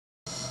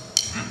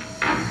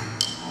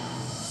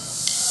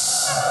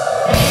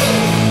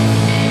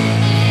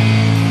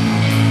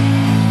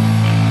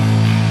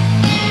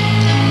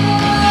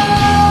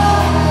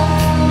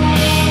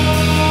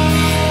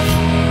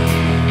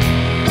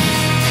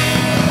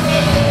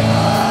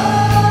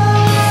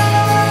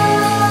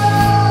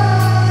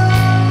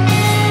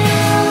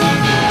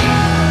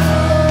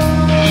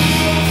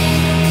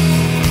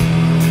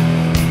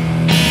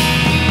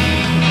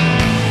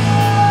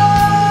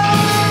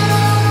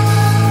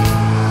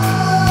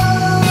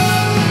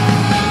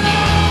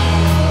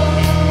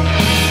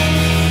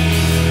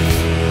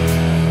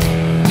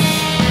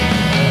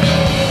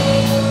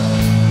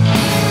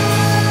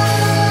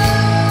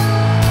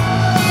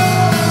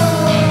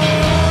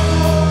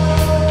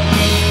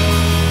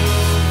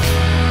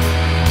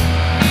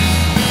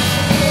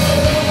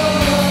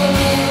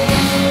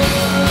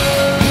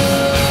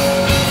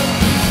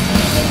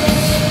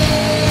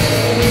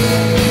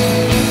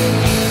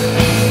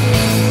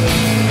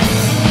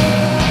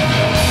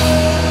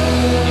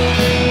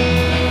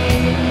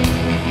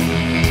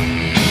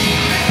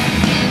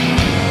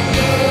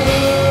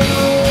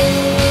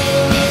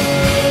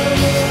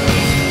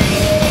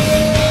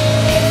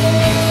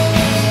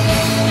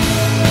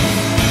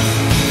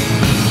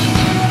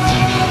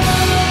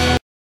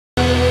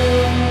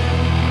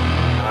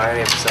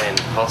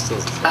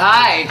Pentecostals.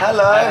 Hi.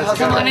 Hello.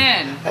 Come on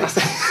in.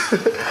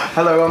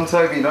 Hello, I'm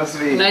Toby. Nice to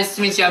meet you. Nice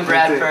to meet you. I'm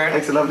Bradford.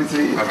 It's lovely to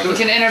meet you. You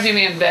can interview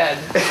me in bed.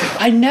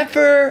 I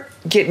never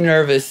get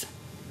nervous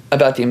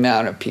about the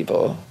amount of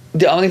people.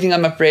 The only thing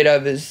I'm afraid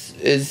of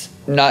is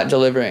not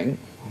delivering.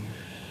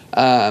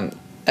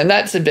 And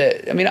that's a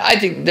bit, I mean, I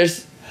think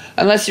there's,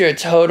 unless you're a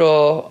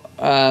total,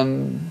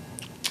 unless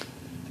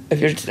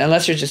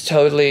you're just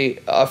totally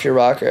off your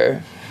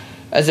rocker,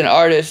 as an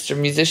artist or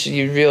musician,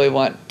 you really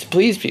want to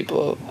please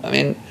people. I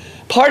mean,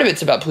 part of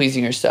it's about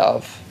pleasing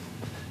yourself.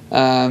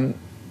 And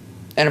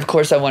of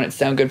course I want it to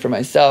sound good for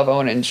myself. I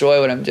want to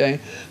enjoy what I'm doing.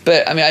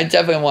 But I mean, I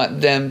definitely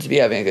want them to be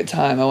having a good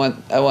time. I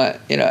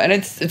want, you know, and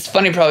it's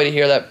funny probably to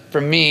hear that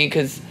from me,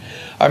 because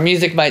our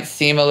music might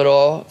seem a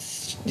little,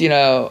 you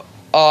know,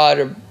 odd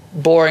or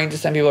boring to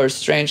some people, or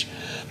strange.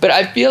 But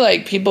I feel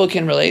like people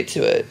can relate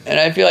to it. And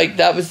I feel like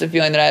that was the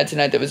feeling that I had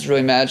tonight that was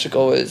really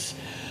magical, was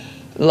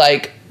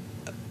like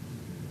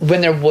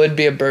when there would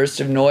be a burst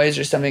of noise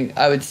or something,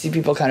 I would see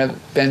people kind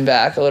of bend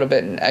back a little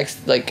bit, and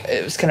like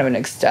it was kind of an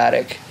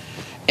ecstatic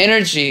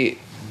energy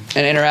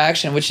and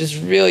interaction, which is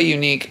really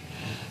unique.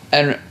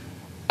 And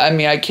I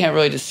mean, I can't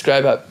really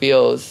describe how it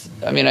feels.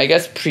 I mean, I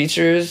guess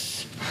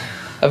preachers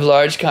of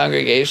large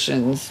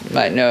congregations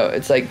might know.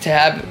 It's like to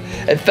have,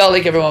 it felt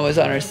like everyone was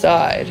on our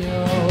side.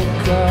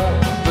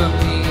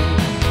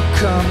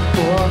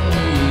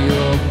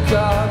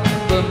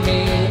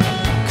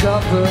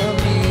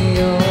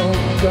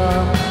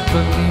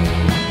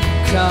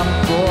 Come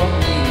for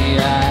me, I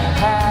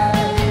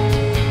have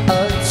a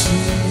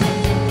dream,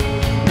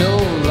 no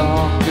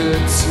longer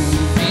to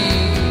be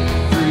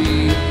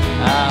free.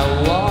 I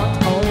want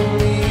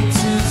only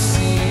to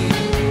see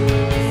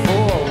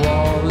four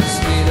walls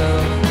made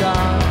of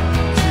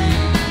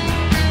concrete.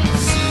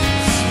 6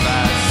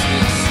 by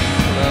 6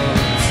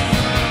 clothes,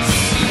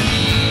 see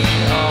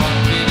me on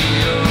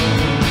video.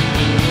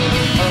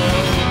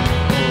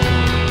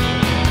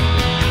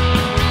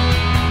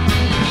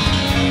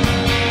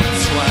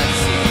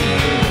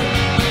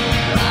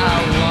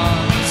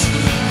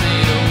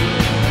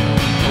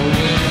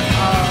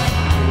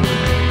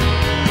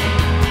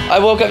 I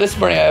woke up this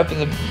morning, I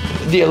opened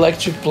the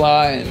electric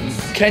blinds.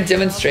 Can I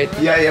demonstrate?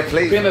 Yeah,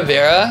 please.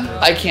 Primavera,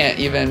 I can't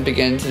even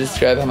begin to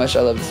describe how much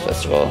I love this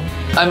festival.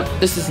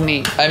 This is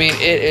neat. I mean,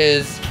 it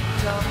is,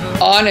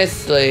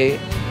 honestly,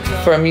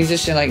 for a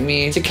musician like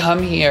me, to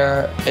come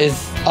here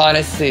is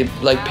honestly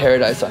like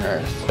paradise on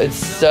earth. It's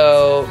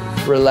so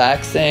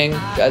relaxing.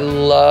 I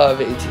love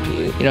ATP.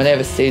 You know, they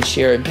have a stage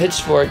here, and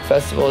Pitchfork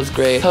Festival is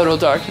great. Total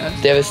Darkness,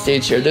 they have a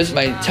stage here. Those are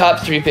my top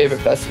 3 favorite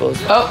festivals.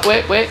 Oh,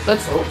 wait,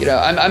 let's, you know,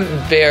 I'm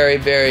very,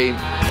 very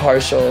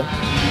partial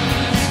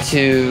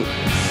to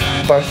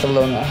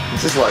Barcelona.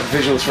 This is like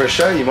visuals for a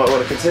show. You might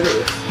want to consider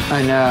it.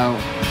 I know.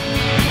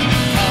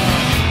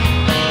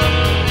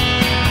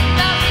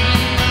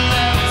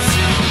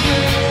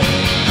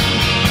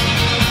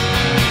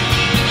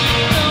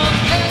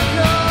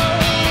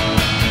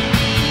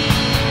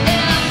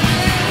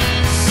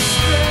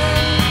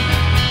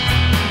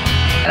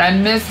 And I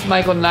missed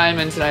Michael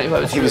Nyman tonight.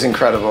 He was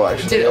incredible,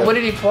 actually. What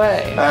did he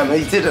play?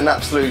 He did an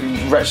absolute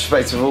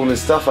retrospective of all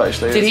his stuff,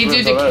 actually. Did he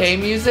do Decay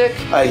music?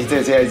 He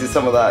did, yeah, he did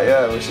some of that,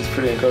 yeah, which is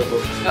pretty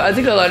incredible. I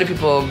think a lot of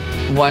people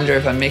wonder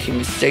if I'm making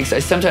mistakes. I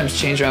sometimes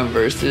change around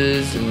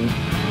verses, and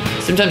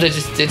sometimes I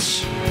just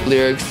ditch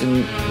lyrics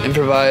and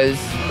improvise.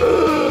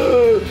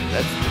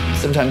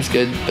 That's sometimes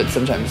good, but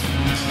sometimes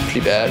pretty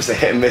bad. It's a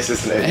hit and miss,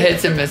 isn't it?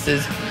 Hits and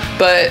misses.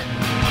 But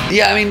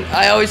yeah, I mean,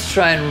 I always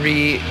try and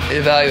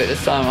re-evaluate the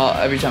song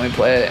every time we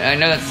play it. And I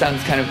know that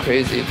sounds kind of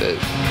crazy, but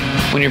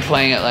when you're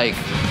playing it like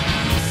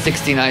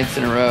 60 nights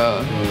in a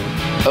row,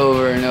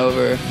 over and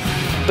over.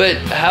 But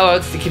how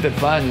else to keep it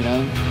fun, you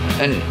know?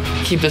 And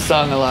keep the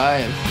song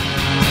alive.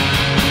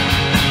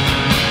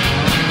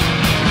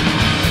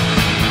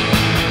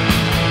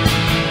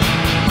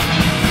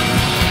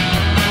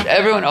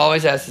 Everyone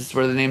always asks us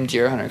where the name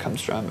Deerhunter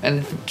comes from.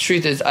 And the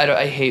truth is,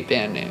 I hate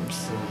band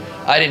names.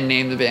 I didn't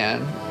name the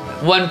band.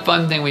 One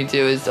fun thing we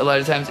do is a lot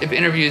of times, if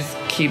interviews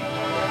keep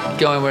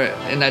going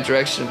in that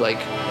direction of like,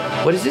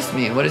 what does this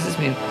mean? What does this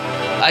mean?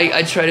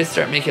 I try to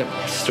start making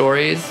up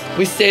stories.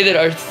 We say that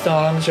our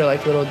songs are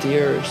like little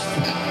deers.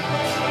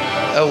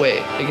 Oh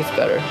wait, it gets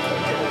better.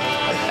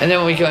 And then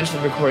when we go into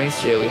the recording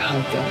studio, we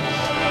hunt them.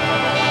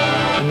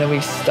 And then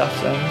we stuff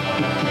them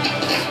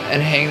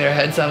and hang their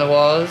heads on the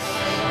walls.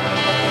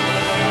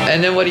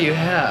 And then what do you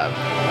have?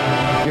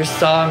 Your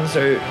songs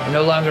are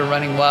no longer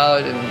running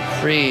wild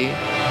and free,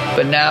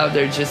 but now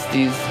they're just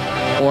these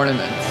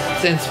ornaments.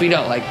 Since we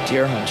don't like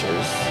deer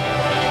hunters,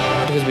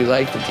 because we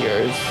like the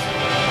deers,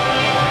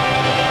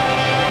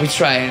 we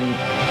try and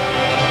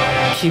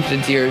keep the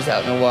deers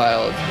out in the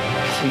wild,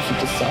 so we keep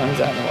the songs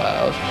out in the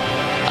wild.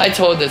 I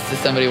told this to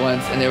somebody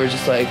once, and they were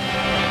just like,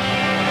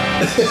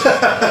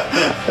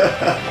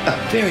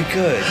 very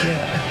good,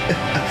 yeah.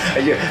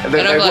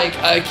 And I'm like,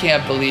 I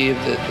can't believe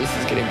that this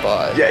is getting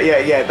bought.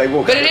 Yeah, they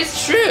walk. But it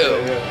is true.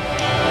 Yeah.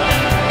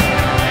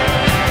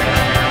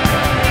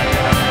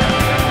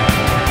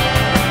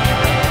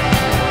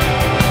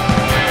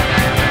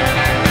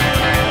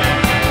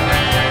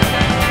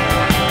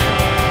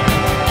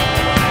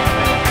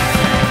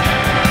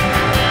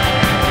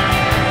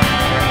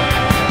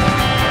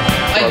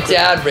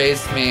 dad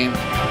raised me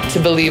to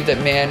believe that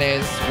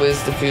mayonnaise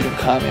was the food of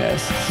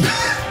communists.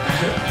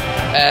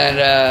 And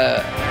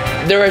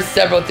there were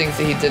several things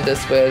that he did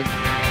this with.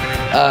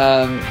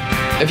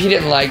 If he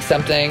didn't like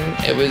something,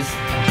 it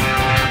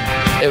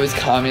was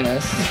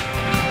communist.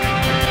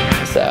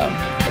 So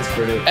That's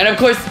brilliant. and of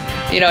course,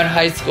 you know, in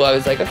high school I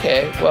was like,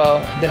 okay, well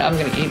then I'm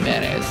gonna eat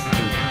mayonnaise,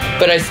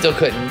 but I still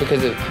couldn't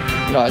because it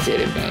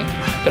nauseated me.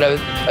 But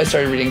I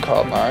started reading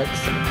Karl Marx,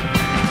 and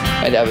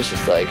my dad was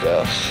just like,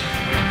 ugh.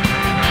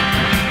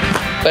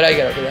 But I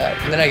got over that,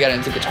 and then I got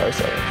into guitar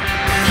solo.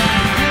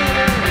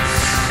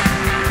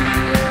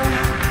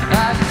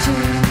 I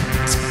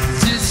can't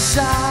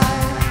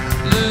decide.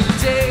 The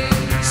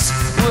days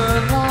were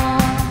long,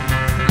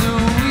 the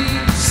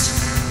weeks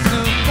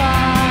flew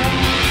by.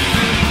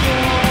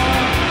 Before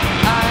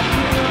I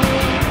knew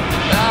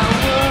I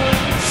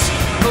was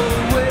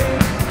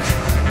awake,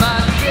 my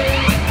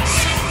days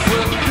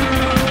were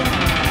through.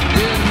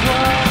 It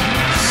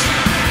was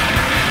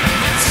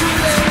too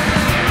late.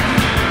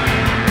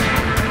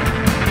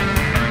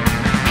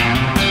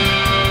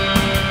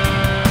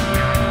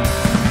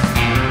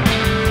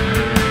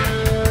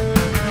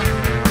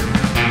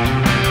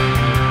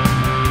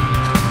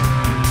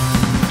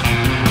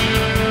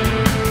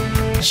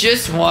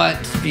 Just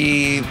want to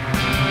be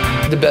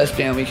the best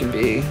band we can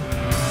be,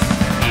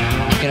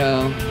 you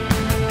know,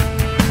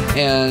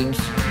 and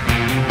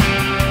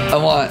I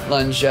want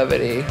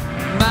longevity.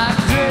 My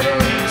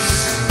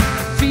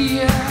greatest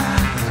fear,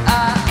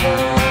 I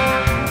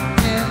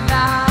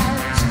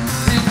organize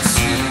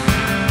into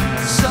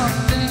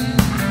something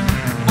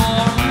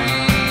more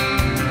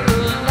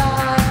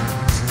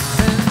realized.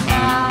 And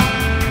now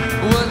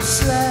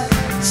what's left,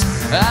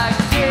 I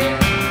get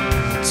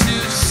to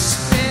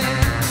spin,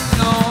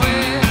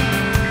 knowing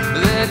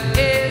that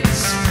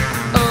it's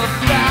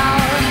about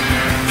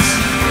to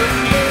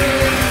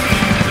end.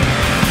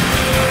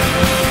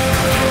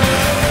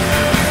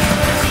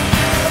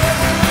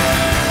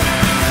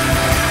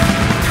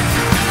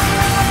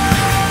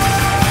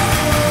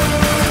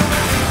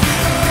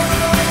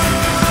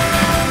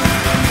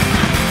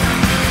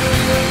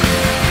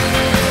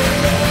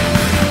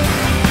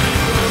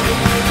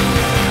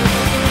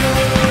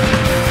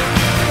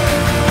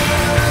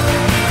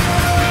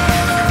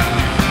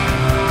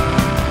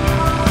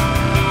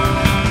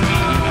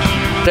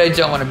 But I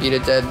don't want to beat a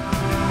dead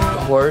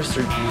horse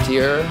or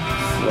deer,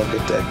 Love a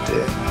dead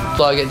deer.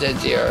 flog a dead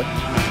deer.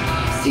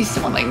 See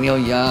someone like Neil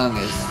Young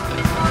is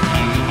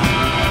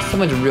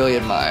someone to really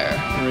admire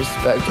and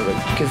respect,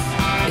 because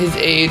his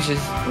age is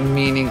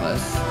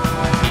meaningless.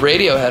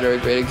 Radiohead are a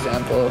great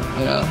example,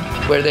 you know,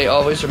 where they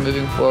always are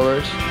moving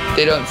forward.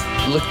 They don't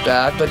look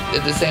back, but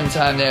at the same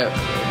time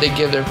they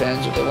give their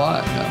fans what they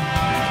want, you know.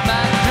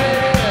 My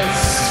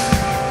greatest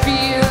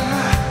fear,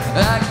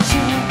 I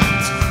can't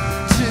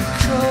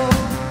decode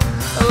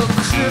a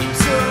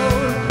cryptogram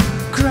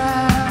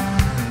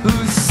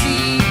whose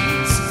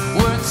seeds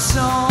weren't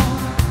sown.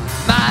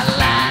 My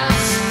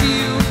last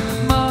few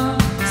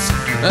months,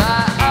 I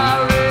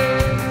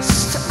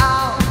erased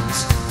out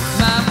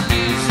my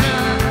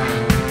vision,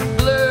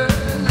 blurred.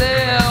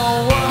 There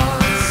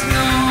was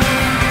no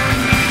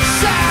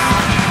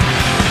sound.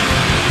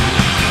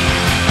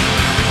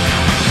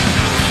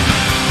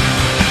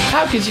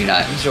 How could you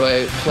not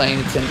enjoy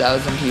playing to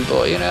 10,000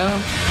 people, you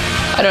know?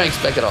 I don't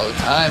expect it all the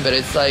time, but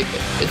it's like,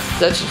 it's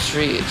such a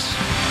treat,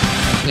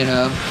 you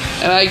know?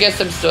 And I guess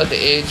I'm still at the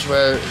age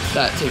where it's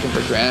not taken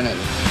for granted.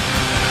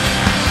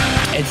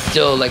 It's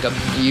still like a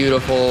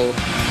beautiful,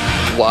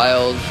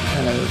 wild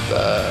kind of,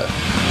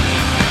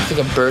 it's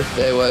like a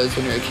birthday was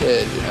when you're a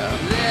kid, you know?